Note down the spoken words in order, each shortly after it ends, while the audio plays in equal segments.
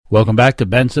Welcome back to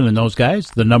Benson and Those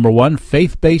Guys, the number one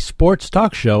faith-based sports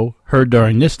talk show heard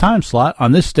during this time slot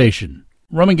on this station.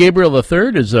 Roman Gabriel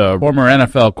III is a former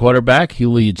NFL quarterback. He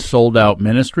leads Sold Out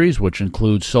Ministries, which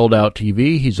includes Sold Out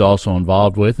TV. He's also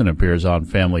involved with and appears on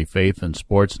Family, Faith, and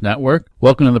Sports Network.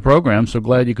 Welcome to the program. So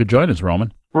glad you could join us,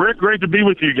 Roman. Rick, great to be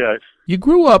with you guys. You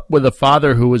grew up with a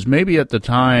father who was maybe at the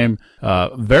time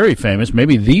very famous,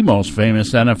 maybe the most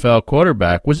famous NFL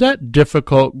quarterback. Was that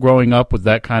difficult growing up with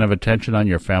that kind of attention on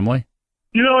your family?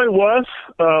 You know, it was,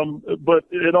 but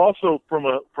it also,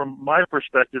 from my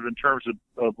perspective, in terms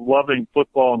of loving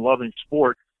football and loving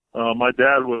sport, my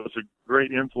dad was a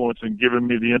great influence in giving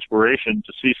me the inspiration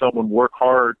to see someone work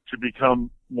hard to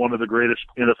become one of the greatest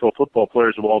NFL football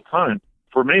players of all time.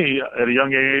 For me, at a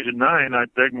young age of 9, I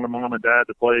begged my mom and dad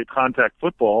to play contact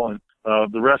football, and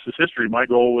the rest is history. My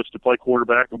goal was to play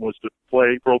quarterback and was to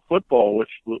play pro football, which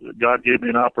God gave me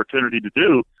an opportunity to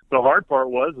do. The hard part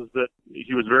was that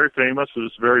he was very famous. It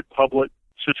was a very public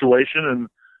situation,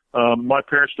 and my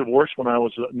parents divorced when I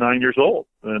was 9 years old.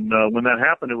 And when that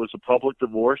happened, it was a public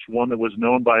divorce, one that was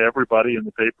known by everybody in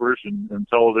the papers and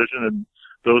television and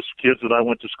those kids that I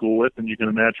went to school with, and you can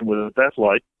imagine what that's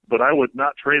like. But I would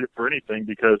not trade it for anything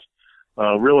because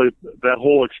really that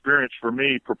whole experience for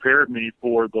me prepared me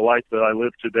for the life that I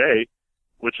live today,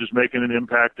 which is making an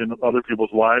impact in other people's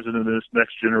lives and in this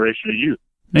next generation of youth.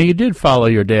 Now, you did follow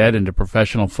your dad into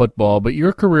professional football, but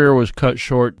your career was cut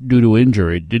short due to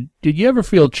injury. Did you ever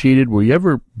feel cheated? Were you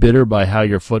ever bitter by how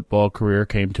your football career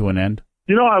came to an end?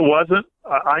 You know, I wasn't.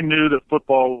 I knew that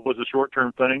football was a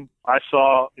short-term thing. I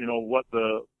saw, what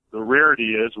the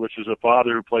rarity is, which is a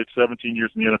father who played 17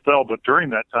 years in the NFL. But during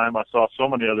that time, I saw so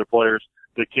many other players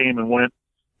that came and went,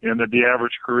 and that the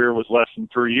average career was less than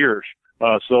 3 years.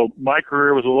 So my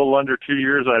career was a little under 2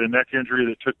 years. I had a neck injury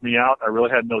that took me out. I really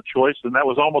had no choice, and that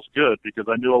was almost good because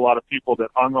I knew a lot of people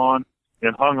that hung on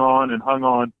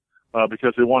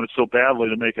because they wanted so badly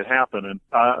to make it happen. And,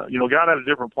 God had a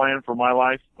different plan for my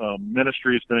life.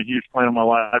 Ministry has been a huge plan in my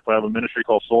life. I have a ministry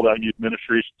called Sold Out Youth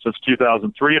Ministries since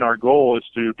 2003, and our goal is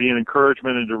to be an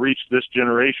encouragement and to reach this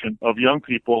generation of young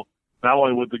people, not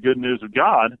only with the good news of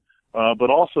God, but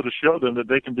also to show them that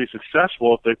they can be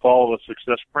successful if they follow the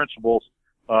success principles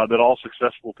that all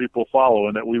successful people follow,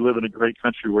 and that we live in a great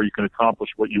country where you can accomplish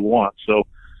what you want. So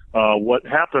what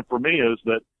happened for me is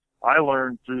that I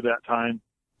learned through that time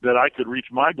that I could reach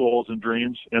my goals and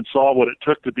dreams and saw what it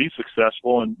took to be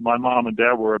successful, and my mom and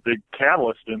dad were a big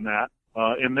catalyst in that,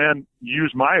 and then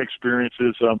use my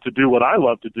experiences to do what I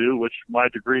love to do, which my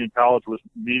degree in college was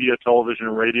media, television,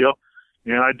 and radio.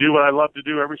 And I do what I love to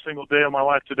do every single day of my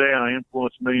life today, and I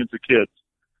influence millions of kids.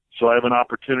 So I have an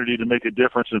opportunity to make a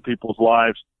difference in people's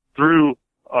lives through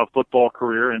a football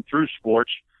career and through sports.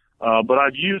 But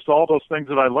I've used all those things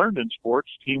that I learned in sports,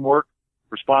 teamwork,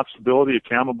 responsibility,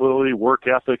 accountability, work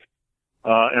ethic,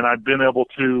 and I've been able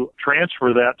to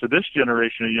transfer that to this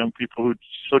generation of young people who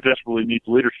so desperately need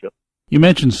leadership. You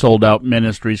mentioned Sold Out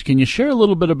Ministries. Can you share a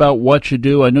little bit about what you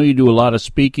do? I know you do a lot of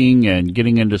speaking and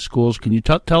getting into schools. Can you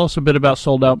tell us a bit about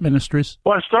Sold Out Ministries?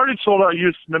 Well, I started Sold Out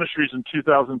Youth Ministries in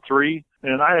 2003,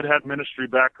 and I had ministry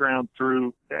background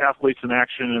through Athletes in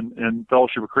Action and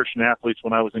Fellowship of Christian Athletes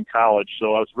when I was in college.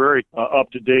 So I was very up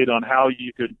to date on how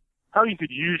you could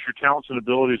use your talents and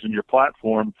abilities in your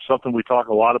platform, something we talk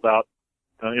a lot about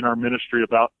in our ministry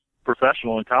about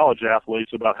professional and college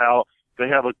athletes, about how they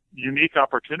have a unique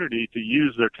opportunity to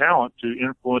use their talent to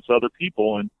influence other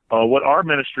people. And what our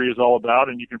ministry is all about,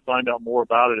 and you can find out more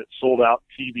about it at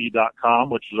soldouttv.com,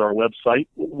 which is our website.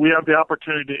 We have the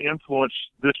opportunity to influence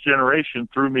this generation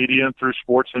through media and through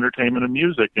sports, entertainment, and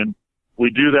music. And we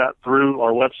do that through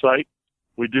our website.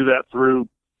 We do that through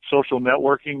social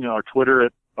networking, our Twitter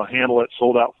handle at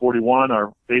SoldOut41,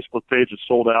 our Facebook page is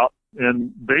Sold Out.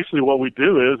 And basically what we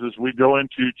do is we go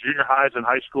into junior highs and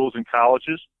high schools and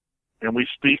colleges, and we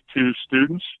speak to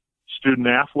student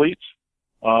athletes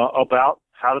about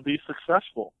how to be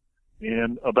successful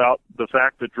and about the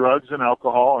fact that drugs and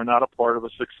alcohol are not a part of a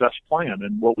success plan.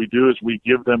 And what we do is we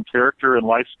give them character and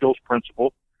life skills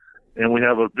principles, and we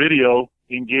have a video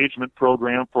engagement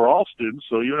program for all students.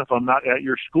 So even if I'm not at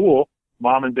your school,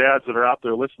 mom and dads that are out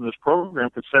there listening to this program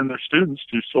could send their students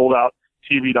to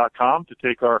soldouttv.com to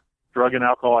take our drug and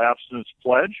alcohol abstinence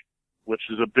pledge, which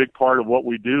is a big part of what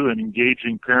we do in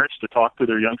engaging parents to talk to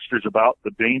their youngsters about the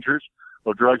dangers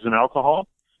of drugs and alcohol.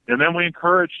 And then we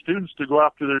encourage students to go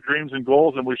after their dreams and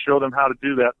goals, and we show them how to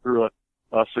do that through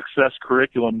a success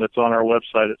curriculum that's on our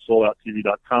website at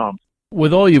soldouttv.com.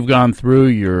 With all you've gone through,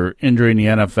 your injury in the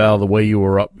NFL, the way you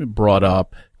were brought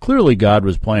up, clearly God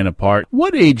was playing a part.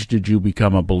 What age did you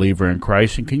become a believer in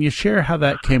Christ, and can you share how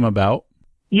that came about?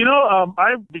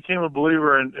 I became a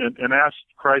believer and asked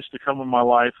Christ to come in my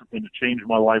life and to change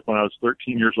my life when I was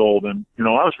 13 years old. And, I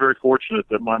was very fortunate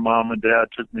that my mom and dad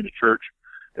took me to church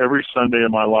every Sunday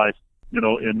of my life,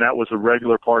 and that was a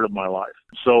regular part of my life.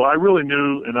 So I really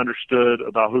knew and understood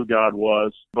about who God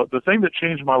was. But the thing that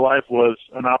changed my life was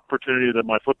an opportunity that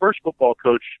my first football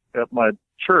coach at my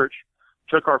church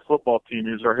took our football team.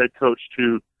 He was our head coach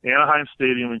to Anaheim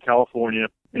Stadium in California,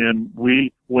 and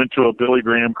we went to a Billy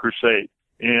Graham crusade.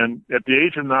 And at the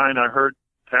age of 9, I heard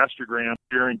Pastor Graham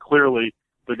sharing clearly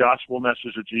the gospel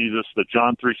message of Jesus, that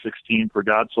John 3:16, for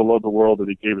God so loved the world that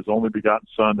he gave his only begotten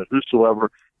Son, that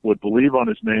whosoever would believe on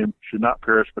his name should not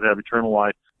perish but have eternal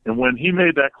life. And when he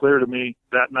made that clear to me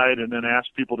that night and then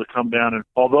asked people to come down, and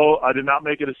although I did not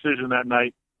make a decision that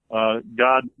night,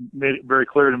 God made it very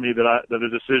clear to me that a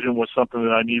decision was something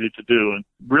that I needed to do. And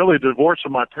really, the divorce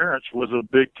of my parents was a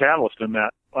big catalyst in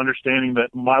that, understanding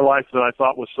that my life that I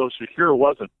thought was so secure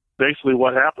wasn't. Basically,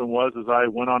 what happened was I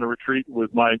went on a retreat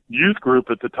with my youth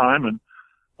group at the time and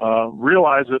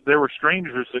realized that there were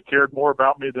strangers that cared more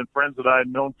about me than friends that I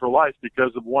had known for life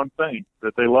because of one thing,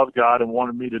 that they loved God and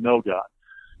wanted me to know God.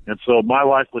 And so my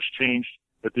life was changed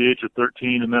at the age of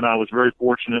 13, and then I was very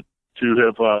fortunate to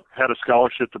have had a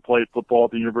scholarship to play football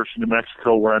at the University of New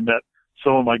Mexico, where I met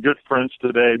some of my good friends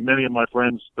today. Many of my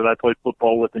friends that I played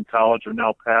football with in college are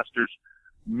now pastors,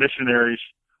 missionaries,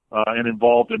 and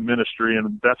involved in ministry,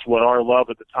 and that's what our love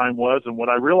at the time was. And what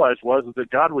I realized was that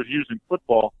God was using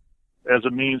football as a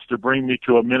means to bring me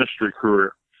to a ministry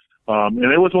career. And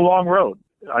it was a long road.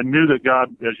 I knew that God,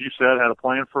 as you said, had a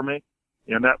plan for me,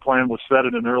 and that plan was set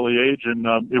at an early age, and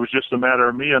it was just a matter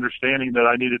of me understanding that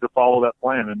I needed to follow that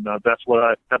plan, and that's what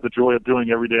I have the joy of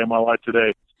doing every day of my life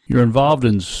today. You're involved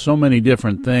in so many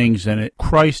different things, and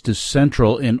Christ is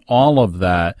central in all of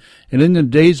that. And in the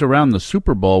days around the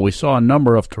Super Bowl, we saw a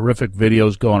number of terrific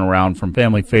videos going around from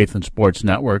Family Faith and Sports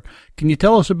Network. Can you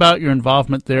tell us about your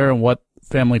involvement there and what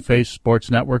Family Faith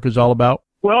Sports Network is all about?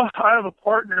 Well, I have a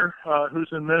partner who's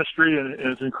in ministry and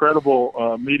is an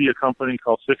incredible media company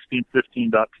called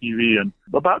 1615.tv. And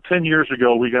about 10 years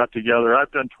ago, we got together.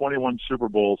 I've done 21 Super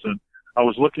Bowls, and I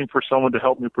was looking for someone to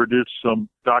help me produce some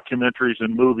documentaries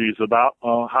and movies about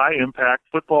high-impact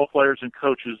football players and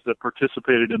coaches that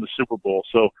participated in the Super Bowl.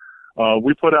 So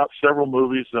we put out several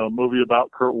movies, a movie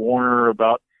about Kurt Warner,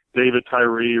 about David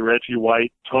Tyree, Reggie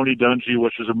White, Tony Dungy,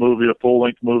 which is a movie, a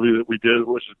full-length movie that we did,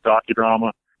 which is a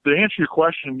docudrama. To answer your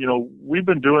question, we've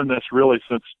been doing this really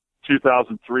since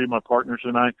 2003, my partners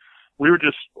and I. We were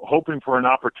just hoping for an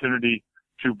opportunity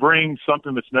to bring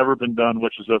something that's never been done,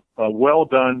 which is a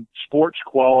well-done sports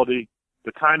quality,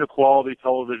 the kind of quality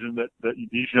television that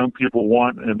these young people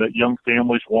want and that young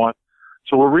families want.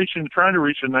 So we're trying to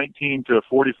reach a 19 to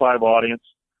 45 audience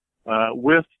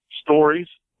with stories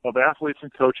of athletes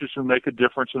and coaches who make a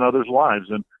difference in others' lives.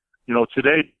 And,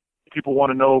 today people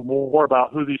want to know more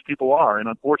about who these people are. And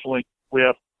unfortunately, we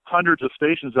have hundreds of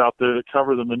stations out there that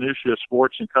cover the minutiae of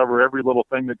sports and cover every little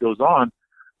thing that goes on,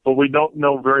 but we don't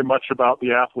know very much about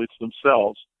the athletes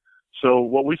themselves. So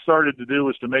what we started to do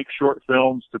is to make short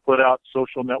films, to put out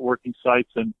social networking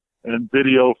sites and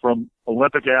video from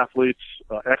Olympic athletes,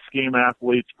 X-Game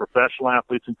athletes, professional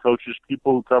athletes and coaches,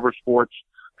 people who cover sports,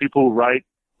 people who write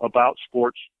about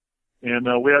sports. And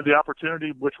we had the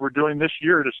opportunity, which we're doing this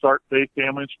year, to start Faith,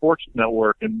 Family, and Sports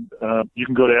Network. And you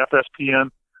can go to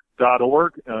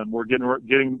fspn.org, and we're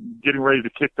getting ready to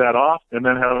kick that off, and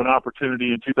then have an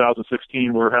opportunity in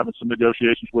 2016. We're having some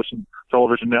negotiations with some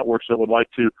television networks that would like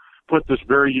to put this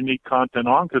very unique content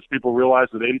on, because people realize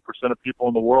that 80% of people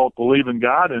in the world believe in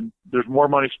God, and there's more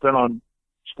money spent on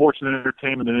sports and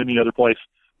entertainment than any other place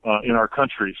in our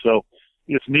country. So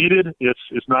it's needed.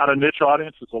 It's not a niche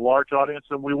audience. It's a large audience,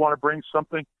 and we want to bring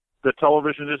something that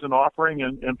television isn't offering,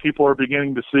 and people are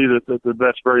beginning to see that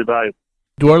that's very valuable.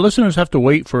 Do our listeners have to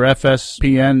wait for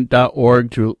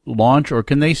fspn.org to launch, or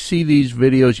can they see these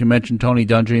videos? You mentioned Tony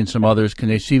Dungy and some others. Can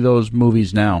they see those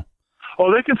movies now?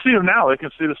 Oh, they can see them now. They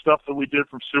can see the stuff that we did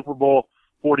from Super Bowl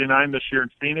 49 this year in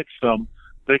Phoenix.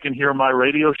 They can hear my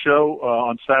radio show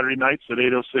on Saturday nights at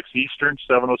 8:06 Eastern,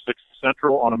 7:06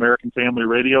 Central on American Family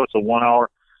Radio. It's a 1-hour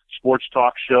sports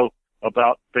talk show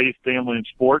about faith, family, and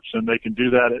sports, and they can do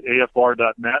that at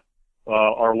afr.net.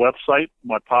 Our website,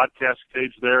 my podcast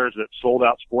page there is at Sold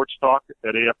Out Sports Talk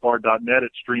at afr.net.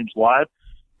 It streams live.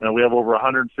 We have over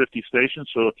 150 stations,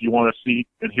 so if you want to see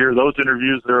and hear those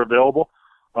interviews, they're available.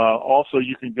 Also,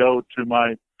 you can go to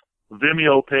my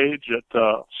Vimeo page at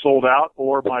Sold Out,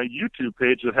 or my YouTube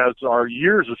page that has our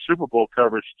years of Super Bowl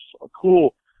coverage,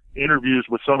 cool interviews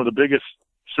with some of the biggest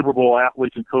Super Bowl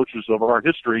athletes and coaches of our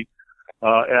history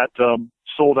at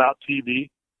Sold Out TV.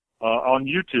 on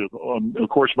YouTube. Of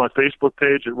course, my Facebook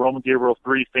page at Roman Gabriel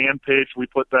 3 fan page, we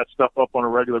put that stuff up on a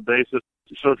regular basis.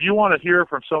 So if you want to hear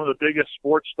from some of the biggest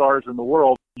sports stars in the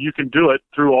world, you can do it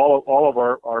through all of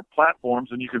our platforms,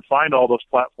 and you can find all those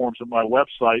platforms at my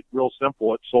website, real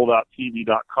simple, at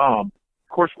soldouttv.com.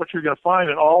 Of course, what you're going to find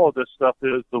in all of this stuff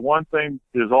is the one thing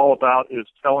is all about is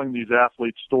telling these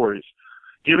athletes stories,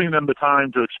 giving them the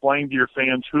time to explain to your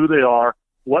fans who they are,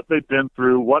 what they've been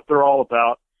through, what they're all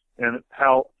about, and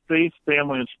how faith,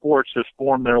 family, and sports has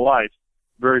formed their life,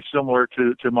 very similar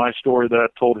to my story that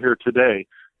I've told here today.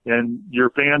 And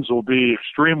your fans will be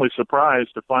extremely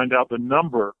surprised to find out the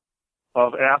number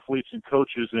of athletes and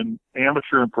coaches in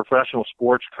amateur and professional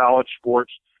sports, college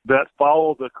sports, that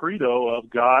follow the credo of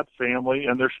God, family,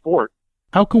 and their sport.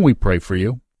 How can we pray for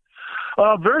you?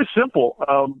 Very simple.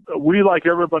 We, like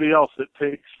everybody else, it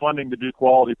takes funding to do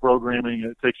quality programming.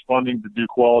 It takes funding to do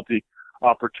quality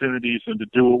opportunities and to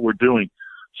do what we're doing.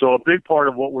 So a big part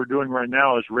of what we're doing right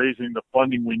now is raising the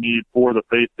funding we need for the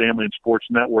Faith, Family, and Sports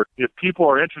Network. If people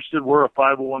are interested, we're a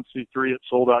 501c3 at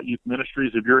Sold Out Youth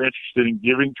Ministries. If you're interested in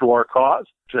giving to our cause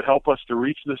to help us to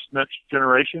reach this next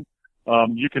generation,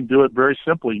 you can do it very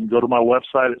simply. You can go to my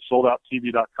website at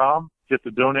soldouttv.com, hit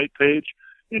the donate page,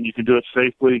 and you can do it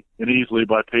safely and easily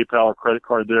by PayPal or credit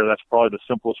card there. That's probably the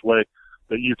simplest way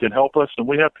that you can help us. And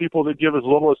we have people that give as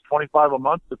little as $25 a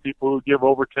month to people who give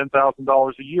over $10,000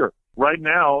 a year. Right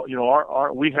now, you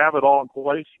know, we have it all in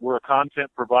place. We're a content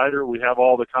provider. We have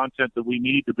all the content that we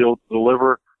need to be able to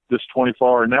deliver this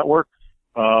 24-hour network.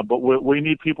 But we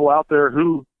need people out there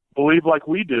who believe like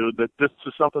we do that this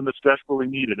is something that's desperately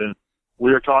needed. And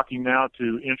we are talking now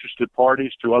to interested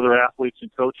parties, to other athletes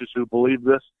and coaches who believe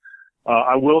this.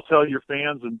 I will tell your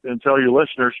fans and tell your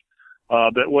listeners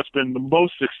that what's been the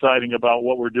most exciting about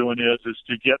what we're doing is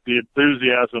to get the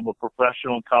enthusiasm of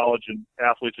professional and college and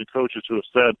athletes and coaches who have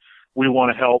said, we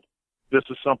want to help. This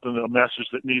is something, a message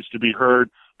that needs to be heard.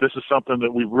 This is something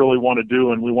that we really want to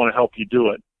do, and we want to help you do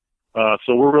it.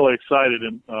 So we're really excited,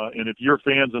 and if your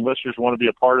fans and listeners want to be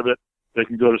a part of it, they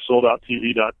can go to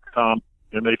soldouttv.com,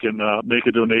 and they can make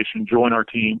a donation, join our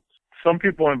team. Some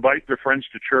people invite their friends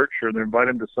to church, or they invite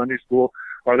them to Sunday school,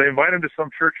 or they invite them to some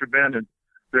church event, and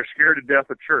they're scared to death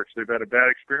of church. They've had a bad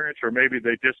experience, or maybe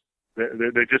they just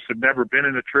have never been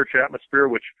in a church atmosphere,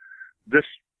 which this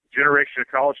generation of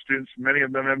college students, many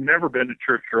of them have never been to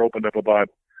church or opened up a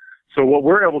Bible. So what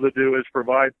we're able to do is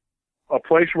provide a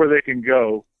place where they can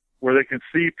go, where they can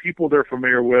see people they're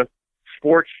familiar with.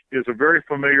 Sports is a very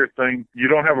familiar thing. You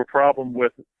don't have a problem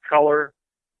with color,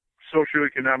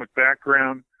 socioeconomic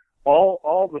background.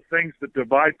 All the things that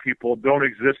divide people don't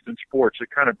exist in sports.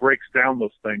 It kind of breaks down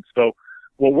those things. So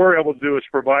what we're able to do is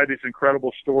provide these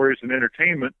incredible stories and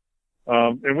entertainment.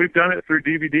 And we've done it through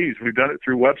DVDs. We've done it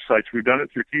through websites. We've done it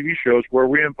through TV shows where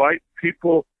we invite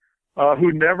people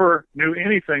who never knew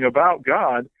anything about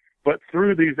God, but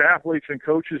through these athletes and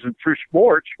coaches and through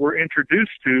sports, we're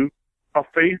introduced to a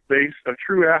faith-based, a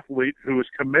true athlete who is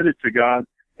committed to God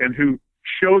and who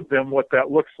showed them what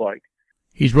that looks like.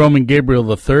 He's Roman Gabriel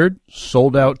III.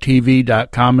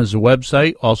 SoldOutTV.com is the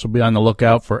website. Also be on the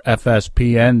lookout for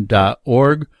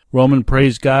FSPN.org. Roman,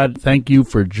 praise God. Thank you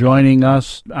for joining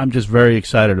us. I'm just very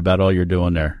excited about all you're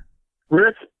doing there.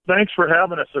 Rick, thanks for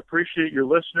having us. I appreciate your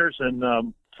listeners.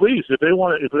 And please, if they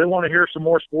want to hear some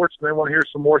more sports and they want to hear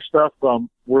some more stuff,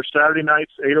 we're Saturday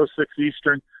nights, 8:06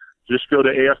 Eastern. Just go to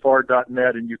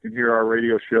afr.net and you can hear our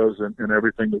radio shows and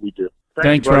everything that we do.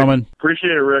 Thanks, Roman.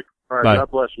 Appreciate it, Rick. All right, bye.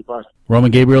 God bless you. Bye.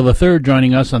 Roman Gabriel III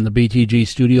joining us on the BTG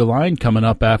studio line. Coming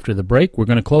up after the break, we're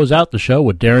going to close out the show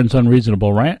with Darren's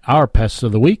Unreasonable Rant, our Pests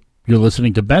of the Week. You're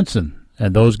listening to Benson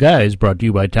and Those Guys, brought to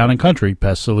you by Town & Country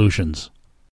Pest Solutions.